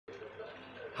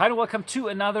Hi and welcome to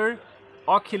another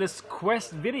Oculus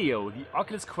Quest video. The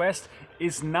Oculus Quest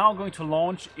is now going to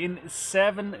launch in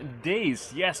 7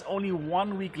 days. Yes, only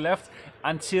 1 week left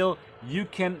until you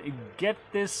can get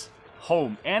this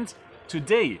home. And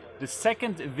today, the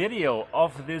second video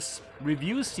of this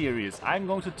review series, I'm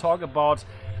going to talk about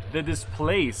the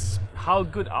displays. How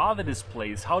good are the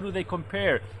displays? How do they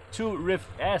compare to Rift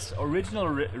S, original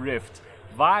Rift,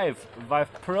 Vive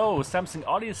Pro, Samsung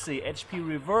Odyssey, HP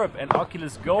Reverb and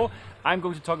Oculus Go? I'm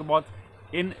going to talk about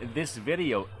in this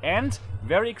video. And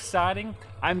very exciting,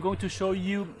 I'm going to show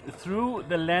you through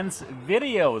the lens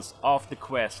videos of the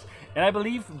Quest. And I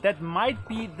believe that might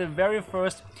be the very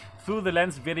first through the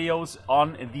lens videos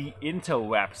on the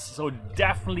interwebs. So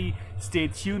definitely stay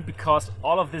tuned because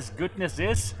all of this goodness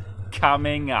is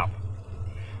coming up.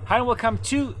 Hi and welcome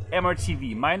to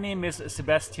Mrtv. My name is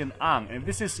Sebastian Ang, and if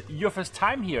this is your first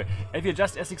time here, if you're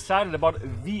just as excited about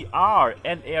VR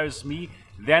and AR as me,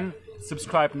 then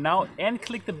subscribe now and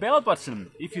click the bell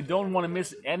button if you don't want to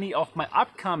miss any of my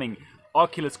upcoming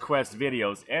Oculus Quest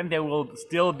videos, and there will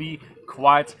still be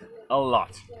quite a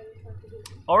lot.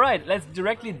 Alright, let's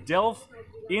directly delve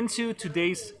into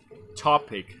today's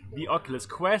topic, the Oculus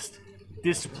Quest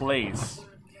displays.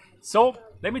 So,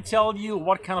 let me tell you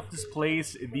what kind of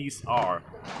displays these are.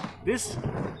 This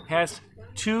has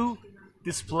 2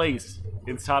 displays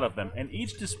inside of them, and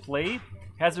each display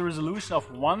has a resolution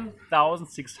of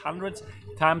 1600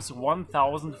 times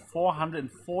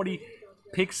 1440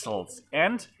 pixels,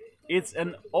 and it's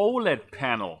an OLED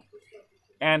panel.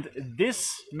 And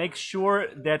this makes sure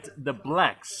that the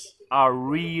blacks are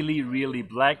really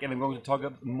black, and I'm going to talk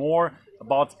more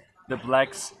about the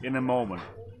blacks in a moment.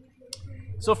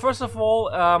 So first of all,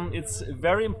 it's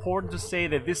very important to say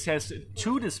that this has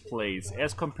 2 displays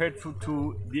as compared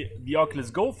to the Oculus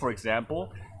Go, for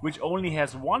example, which only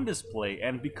has 1 display.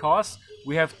 And because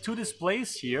we have 2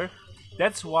 displays here,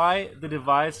 that's why the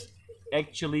device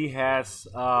actually has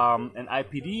an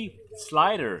IPD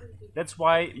slider. That's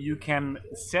why you can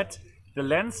set the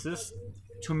lenses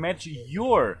to match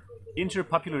your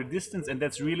interpupillary distance, and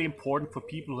that's really important for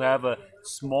people who have a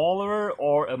smaller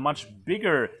or a much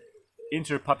bigger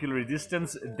interpupillary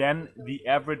distance than the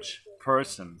average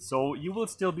person. So you will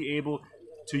still be able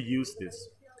to use this.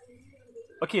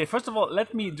 Okay, first of all,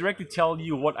 let me directly tell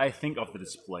you what I think of the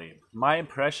display. My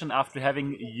impression after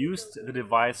having used the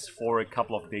device for a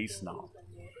couple of days now.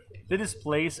 The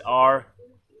displays are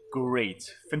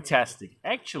great, fantastic.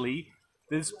 Actually,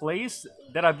 the displays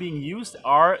that are being used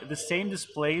are the same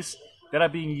displays that are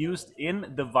being used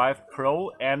in the Vive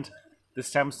Pro and the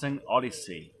Samsung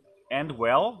Odyssey. And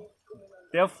well,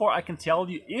 therefore, I can tell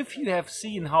you, if you have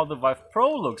seen how the Vive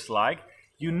Pro looks like,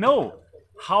 you know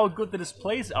how good the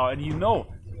displays are, and you know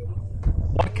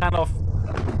what kind of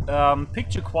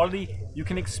picture quality you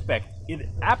can expect. It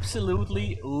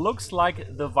absolutely looks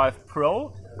like the Vive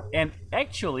Pro, and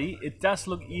actually it does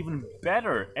look even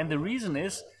better. And the reason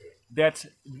is that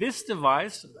this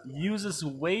device uses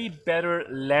way better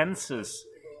lenses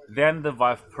than the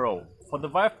Vive Pro. For the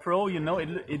Vive Pro, you know,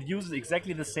 it uses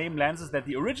exactly the same lenses that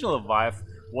the original Vive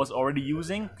was already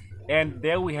using, and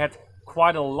there we had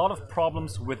quite a lot of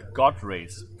problems with God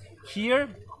rays. Here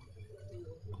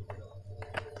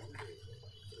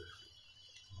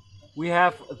we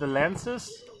have the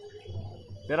lenses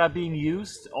that are being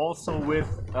used also with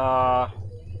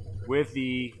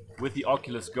the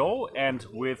Oculus Go and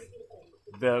with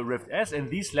the Rift S, and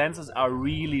these lenses are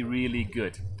really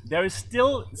good. There is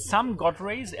still some God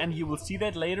rays, and you will see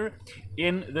that later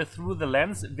in the through the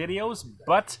lens videos,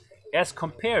 but as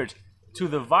compared to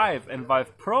the Vive and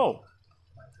Vive Pro,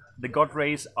 the God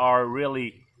rays are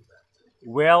really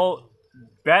well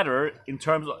better in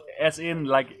terms of, as in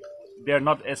like they're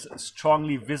not as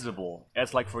strongly visible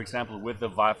as like, for example, with the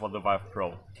Vive or the Vive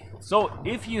Pro. So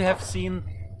if you have seen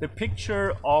the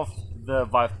picture of the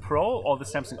Vive Pro or the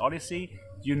Samsung Odyssey,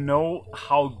 you know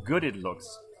how good it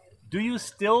looks. Do you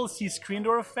still see screen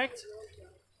door effect?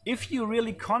 If you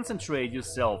really concentrate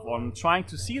yourself on trying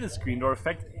to see the screen door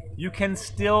effect, you can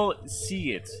still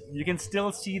see it. You can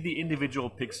still see the individual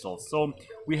pixels. So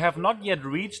we have not yet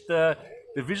reached the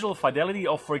visual fidelity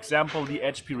of, for example, the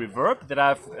HP Reverb that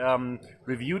I've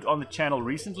reviewed on the channel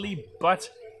recently, but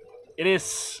it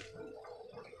is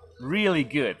really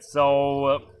good.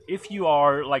 So if you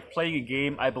are like playing a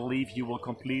game, I believe you will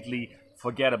completely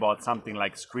forget about something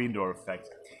like screen door effect.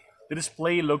 The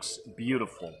display looks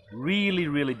beautiful,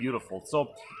 really beautiful.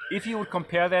 So if you would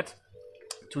compare that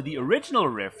to the original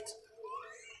Rift,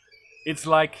 it's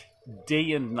like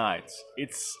day and night.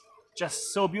 It's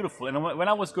just so beautiful. And when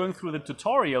I was going through the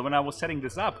tutorial, when I was setting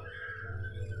this up,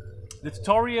 the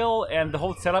tutorial and the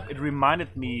whole setup, it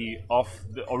reminded me of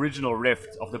the original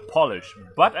Rift, of the polish.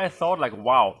 But I thought like,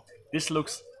 wow, this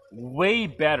looks way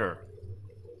better.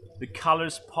 The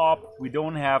colors pop, we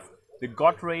don't have the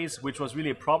God rays, which was really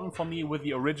a problem for me with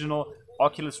the original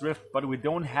Oculus Rift, but we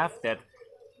don't have that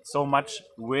so much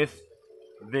with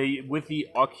the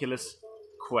Oculus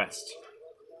Quest.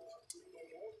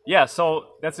 Yeah, so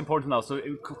that's important now. So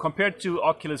compared to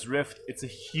Oculus Rift, it's a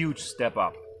huge step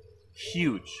up.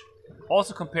 Huge.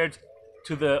 Also compared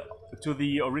to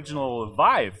the original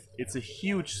Vive, it's a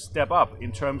huge step up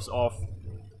in terms of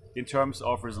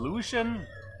resolution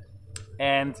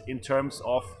and in terms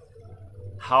of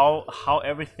how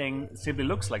everything simply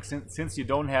looks like, since you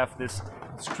don't have this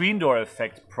screen door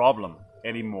effect problem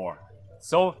anymore.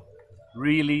 So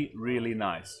really, really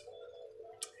nice.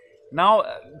 Now,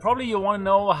 probably you want to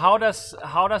know how does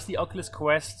the Oculus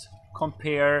Quest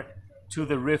compare to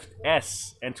the Rift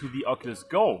S and to the Oculus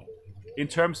Go in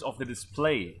terms of the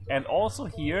display. And also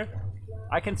here,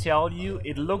 I can tell you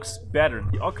it looks better.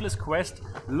 The Oculus Quest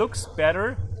looks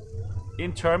better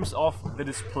in terms of the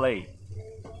display.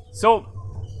 So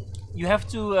you have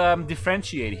to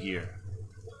differentiate here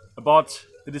about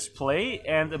the display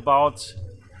and about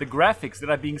the graphics that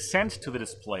are being sent to the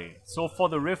display. So for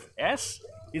the Rift S,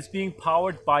 it's being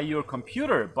powered by your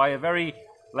computer, by a very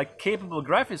capable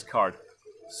graphics card.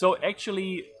 So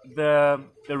actually the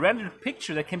rendered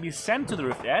picture that can be sent to the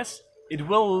Rift S, it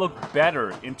will look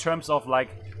better in terms of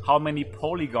how many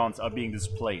polygons are being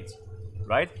displayed,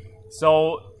 right?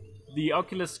 So the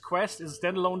Oculus Quest is a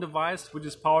standalone device which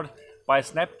is powered by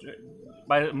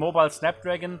a mobile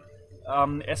Snapdragon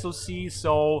SoC.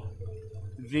 So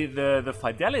the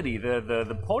fidelity,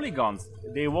 the polygons,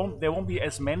 there won't be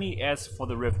as many as for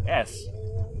the Rift S.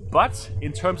 But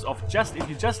in terms of if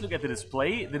you just look at the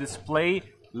display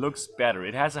looks better.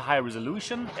 It has a higher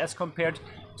resolution as compared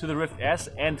to the Rift S,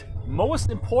 and most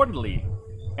importantly,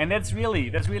 and that's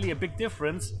really a big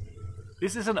difference,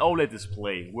 this is an OLED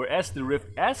display, whereas the Rift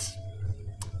S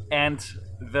and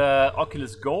the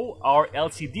Oculus Go are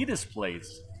LCD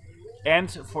displays.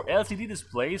 And for LCD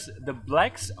displays, the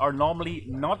blacks are normally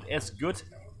not as good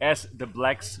as the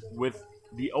blacks with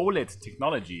the OLED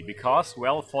technology, because,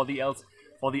 well, for the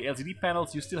LCD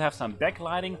panels you still have some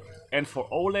backlighting, and for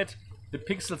OLED the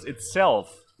pixels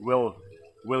itself will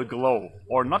glow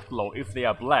or not glow if they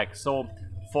are black. So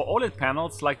for OLED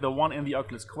panels like the one in the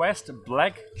Oculus Quest,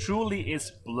 black truly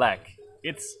is black.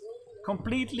 It's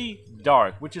completely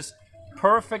dark, which is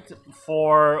perfect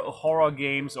for horror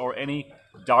games or any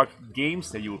dark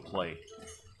games that you would play.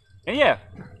 And yeah,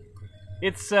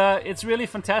 it's really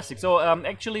fantastic. So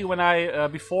actually, when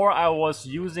before I was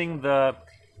using the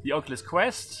Oculus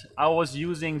Quest, I was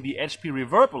using the HP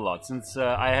Reverb a lot, since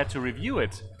I had to review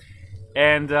it.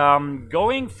 And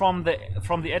going from the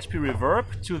HP Reverb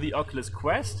to the Oculus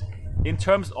Quest, in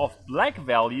terms of black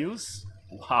values,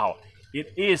 wow,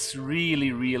 it is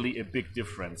really a big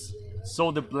difference.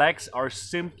 So the blacks are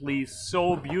simply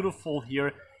so beautiful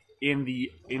here in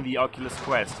the Oculus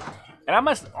Quest. And I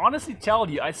must honestly tell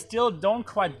you, I still don't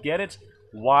quite get it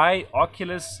why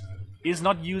Oculus is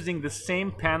not using the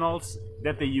same panels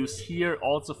that they use here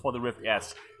also for the Rift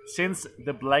S, since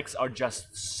the blacks are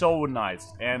just so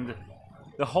nice and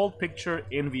the whole picture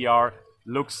in VR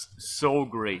looks so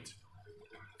great.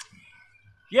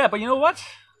 Yeah, but you know what?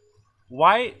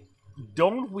 Why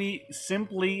don't we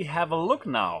simply have a look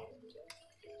now?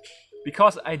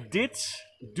 Because I did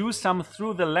do some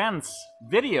through the lens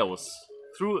videos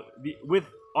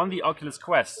on the Oculus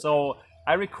Quest. So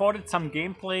I recorded some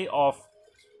gameplay of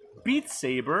Beat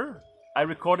Saber, I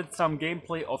recorded some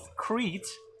gameplay of Creed,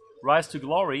 Rise to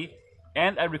Glory,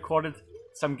 and I recorded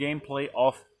some gameplay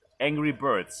of Angry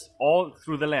Birds, all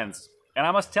through the lens. And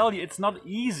I must tell you, it's not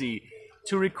easy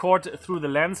to record through the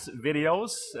lens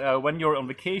videos when you're on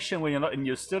vacation, when you're not in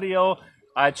your studio.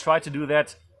 I try to do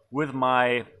that with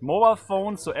my mobile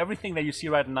phone, so everything that you see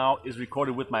right now is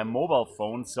recorded with my mobile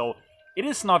phone. So it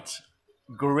is not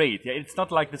great. Yeah, it's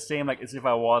not like the same as if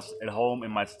I was at home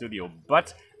in my studio.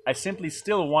 But I simply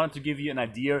still wanted to give you an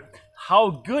idea how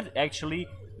good actually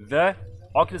the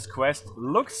Oculus Quest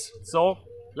looks. So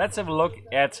let's have a look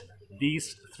at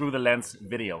these through the lens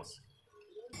videos.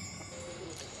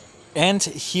 And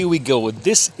here we go.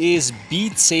 This is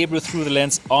Beat Saber through the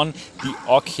lens on the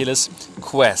Oculus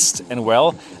Quest. And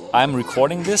well, I'm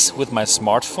recording this with my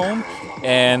smartphone,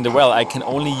 and well, I can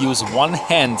only use one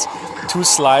hand to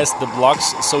slice the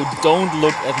blocks, so don't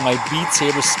look at my Beat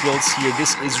Saber skills here.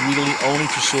 This is really only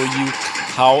to show you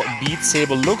how Beat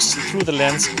Saber looks through the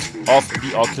lens of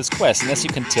the Oculus Quest. And as you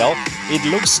can tell, it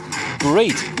looks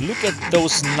great. Look at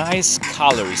those nice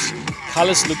colors.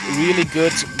 colors look really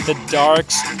good, the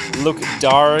darks look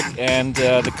dark, and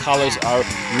the colors are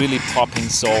really popping.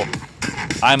 So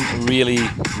I'm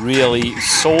really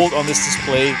sold on this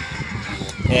display.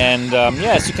 And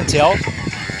yeah, as you can tell,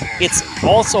 it's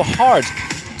also hard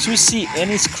to see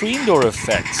any screen door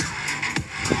effect.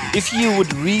 If you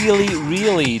would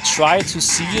really try to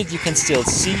see it, you can still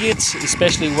see it,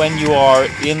 especially when you are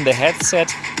in the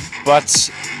headset,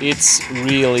 but it's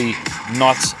really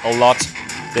not a lot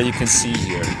that you can see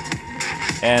here.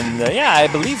 And yeah, I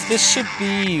believe this should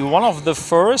be one of the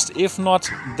first, if not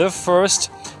the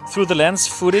first, through the lens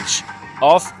footage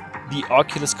of the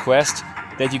Oculus Quest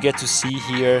that you get to see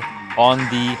here on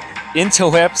the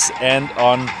interwebs and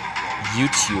on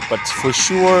YouTube. But for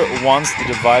sure, once the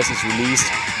device is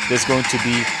released, there's going to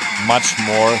be much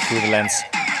more through the lens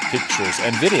pictures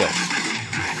and videos.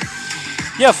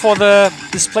 Yeah, for the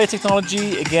display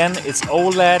technology, again, it's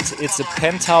OLED, it's a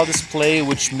pentile display,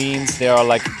 which means there are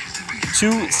like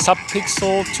 2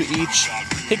 subpixels to each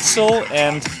pixel.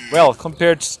 And well,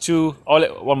 compared to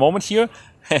one moment here,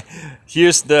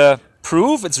 here's the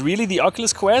proof. It's really the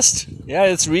Oculus Quest. Yeah,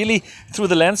 it's really through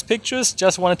the lens pictures.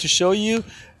 Just wanted to show you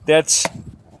that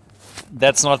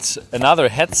that's not another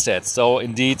headset. So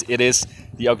indeed, it is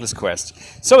the Oculus Quest.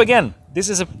 So again, this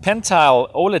is a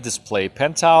pentile OLED display.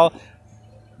 Pentile,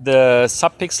 the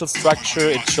subpixel structure,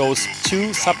 it shows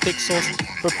 2 subpixels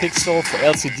per pixel. For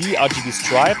LCD RGB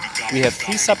stripe, we have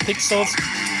 3 subpixels.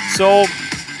 So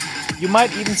you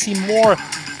might even see more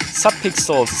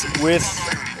subpixels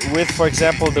with, for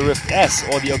example, the Rift S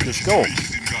or the Oculus Go.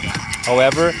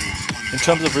 However, in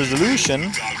terms of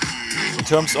resolution, in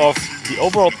terms of the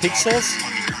overall pixels,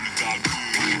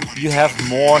 you have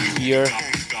more here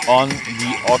on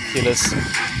the Oculus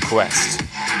Quest.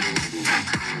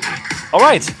 All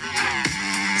right,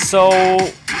 so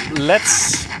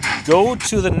let's go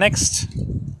to the next.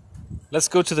 Let's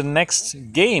go to the next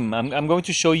game. I'm going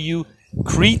to show you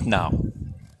Creed now.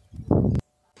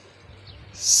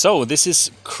 So this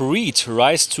is Creed: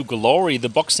 Rise to Glory, the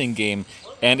boxing game,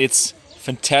 and it's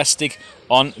fantastic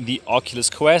on the Oculus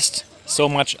Quest. So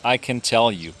much I can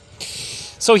tell you.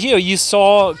 So here you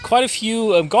saw quite a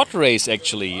few God rays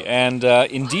actually, and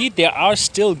indeed there are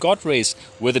still God rays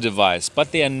with the device,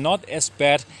 but they are not as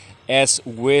bad as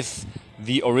with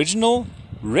the original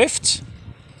Rift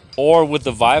or with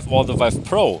the Vive or the Vive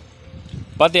Pro,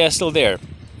 but they are still there.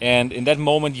 And in that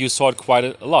moment you saw it quite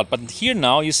a lot. But here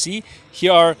now you see,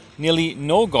 here are nearly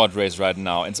no God rays right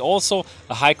now. It's also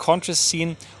a high contrast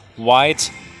scene,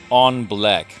 white on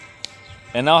black.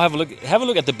 And now have a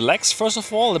look at the blacks. First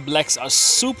of all, the blacks are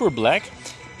super black,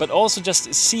 but also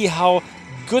just see how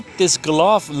good this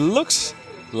glove looks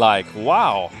like.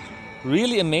 Wow,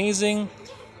 really amazing.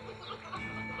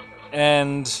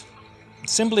 And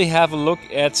simply have a look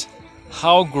at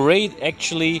how great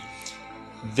actually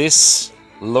this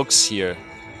looks here.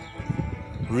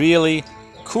 Really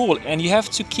cool. And you have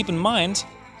to keep in mind,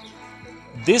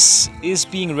 this is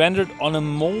being rendered on a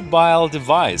mobile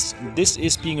device. This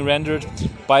is being rendered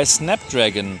by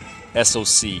Snapdragon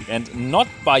SoC and not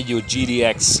by your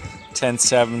GTX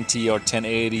 1070 or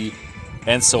 1080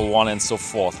 and so on and so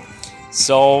forth.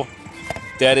 So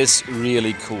that is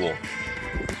really cool.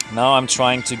 Now I'm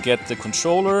trying to get the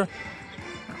controller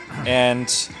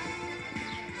and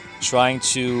trying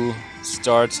to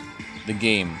start the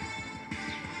game.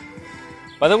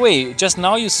 By the way, just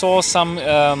now you saw some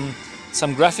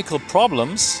graphical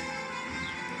problems,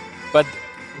 but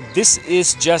this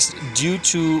is just due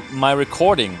to my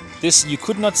recording. This, you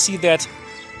could not see that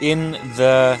in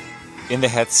the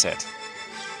headset.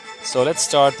 So let's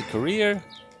start the career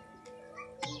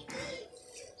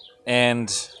and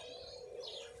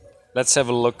let's have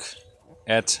a look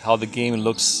at how the game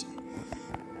looks.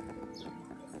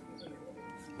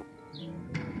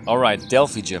 Alright,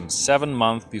 Delphi Gym, 7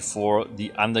 months before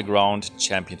the Underground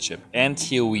Championship. And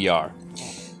here we are.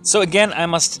 So again, I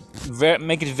must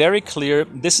make it very clear,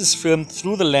 this is filmed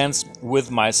through the lens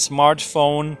with my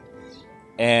smartphone,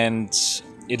 and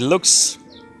it looks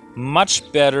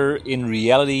much better in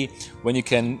reality when you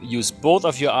can use both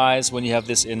of your eyes, when you have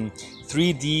this in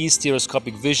 3D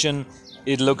stereoscopic vision.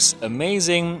 It looks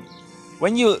amazing.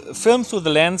 When you film through the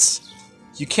lens,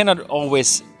 you cannot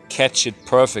always catch it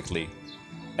perfectly.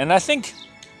 And I think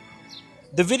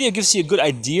the video gives you a good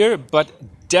idea, but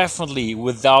definitely,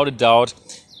 without a doubt,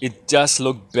 it does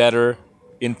look better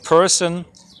in person.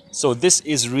 So this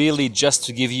is really just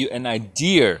to give you an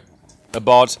idea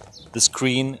about the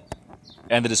screen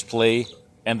and the display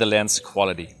and the lens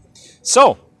quality.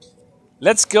 So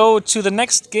let's go to the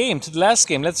next game, to the last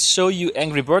game. Let's show you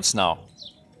Angry Birds now.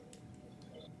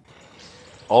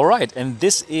 Alright, and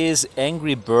this is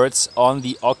Angry Birds on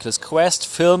the Oculus Quest,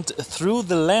 filmed through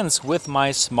the lens with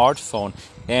my smartphone.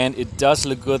 And it does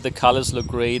look good, the colors look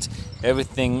great,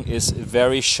 everything is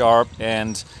very sharp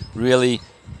and really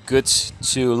good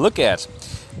to look at.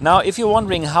 Now, if you're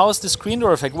wondering how is the screen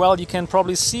door effect, well, you can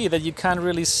probably see that you can't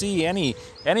really see any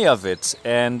of it.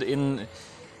 And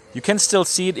you can still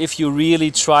see it if you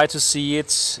really try to see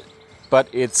it, but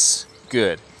it's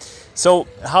good. So,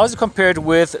 how is it compared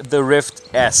with the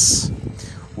Rift S?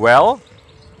 Well,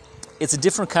 it's a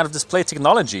different kind of display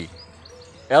technology.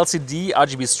 LCD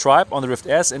RGB stripe on the Rift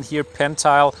S, and here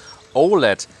Pentile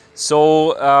OLED.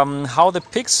 So, how the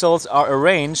pixels are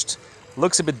arranged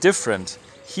looks a bit different.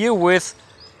 Here with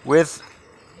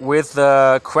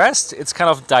the Quest, it's kind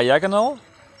of diagonal,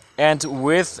 and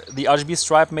with the RGB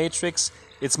stripe matrix,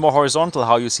 it's more horizontal.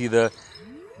 How you see the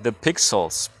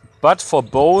pixels. But for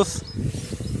both,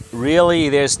 really,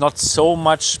 there's not so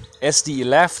much SDE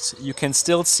left. You can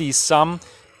still see some,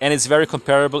 and it's very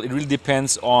comparable. It really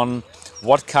depends on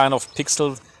what kind of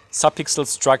subpixel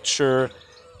structure.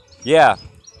 Yeah,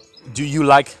 do you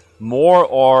like more,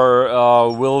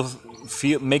 or will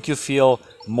make you feel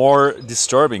more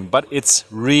disturbing? But it's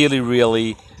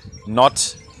really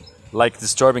not like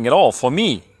disturbing at all for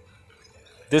me.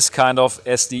 This kind of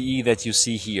SDE that you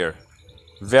see here.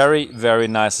 Very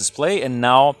nice display, and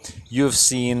now you've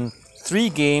seen 3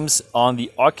 games on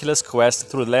the Oculus Quest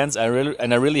through the lens. I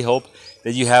really hope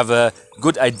that you have a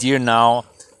good idea now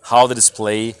how the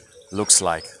display looks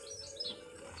like.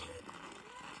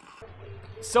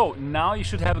 So now you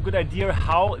should have a good idea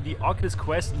how the Oculus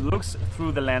Quest looks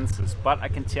through the lenses. But I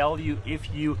can tell you, if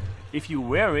you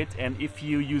wear it and if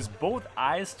you use both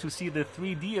eyes to see the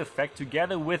 3D effect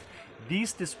together with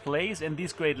these displays and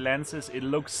these great lenses, it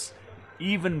looks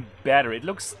even better. It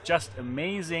looks just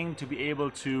amazing to be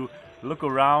able to look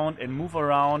around and move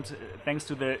around thanks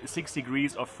to the 6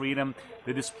 degrees of freedom.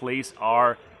 The displays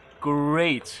are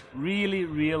great.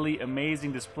 Really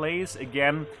amazing displays.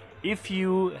 Again, if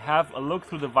you have a look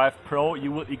through the Vive Pro,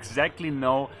 you will exactly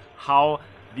know how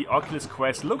the Oculus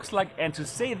Quest looks like. And to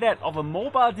say that of a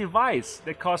mobile device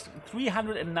that costs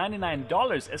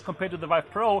 $399 as compared to the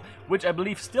Vive Pro, which I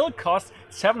believe still costs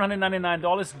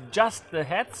 $799, just the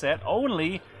headset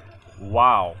only.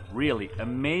 Wow, really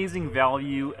amazing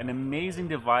value, an amazing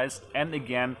device, and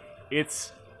again,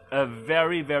 it's a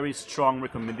very strong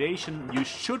recommendation. You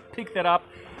should pick that up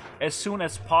as soon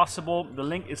as possible. The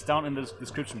link is down in the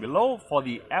description below for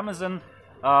the Amazon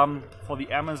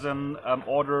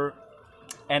order.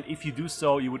 And if you do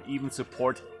so, you would even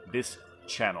support this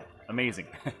channel. Amazing.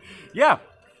 Yeah,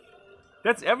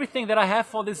 that's everything that I have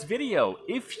for this video.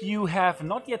 If you have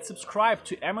not yet subscribed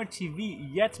to Mrtv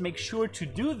yet, make sure to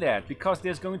do that, because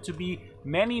there's going to be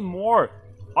many more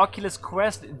Oculus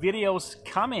Quest videos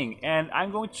coming, and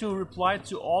I'm going to reply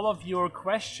to all of your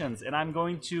questions, and I'm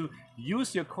going to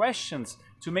use your questions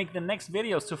to make the next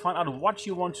videos to find out what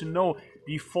you want to know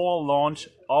before launch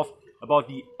about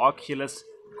the Oculus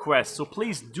Quest. So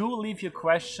please do leave your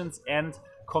questions and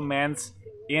comments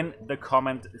in the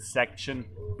comment section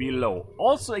below.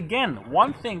 Also, again,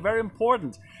 one thing very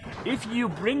important: if you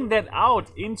bring that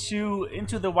out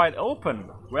into the wide open,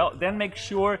 well, then make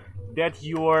sure that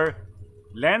your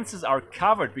lenses are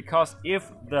covered, because if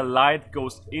the light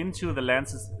goes into the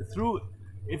lenses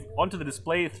onto the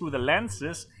display through the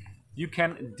lenses, you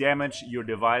can damage your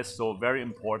device. So very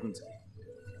important,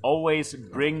 always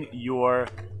bring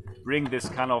this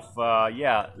kind of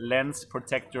lens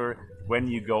protector when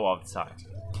you go outside.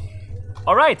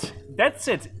 Alright, that's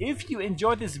it. If you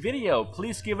enjoyed this video,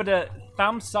 please give it a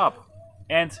thumbs up,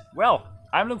 and well,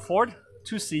 I'm looking forward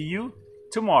to see you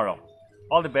tomorrow.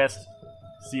 All the best.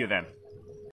 See you then.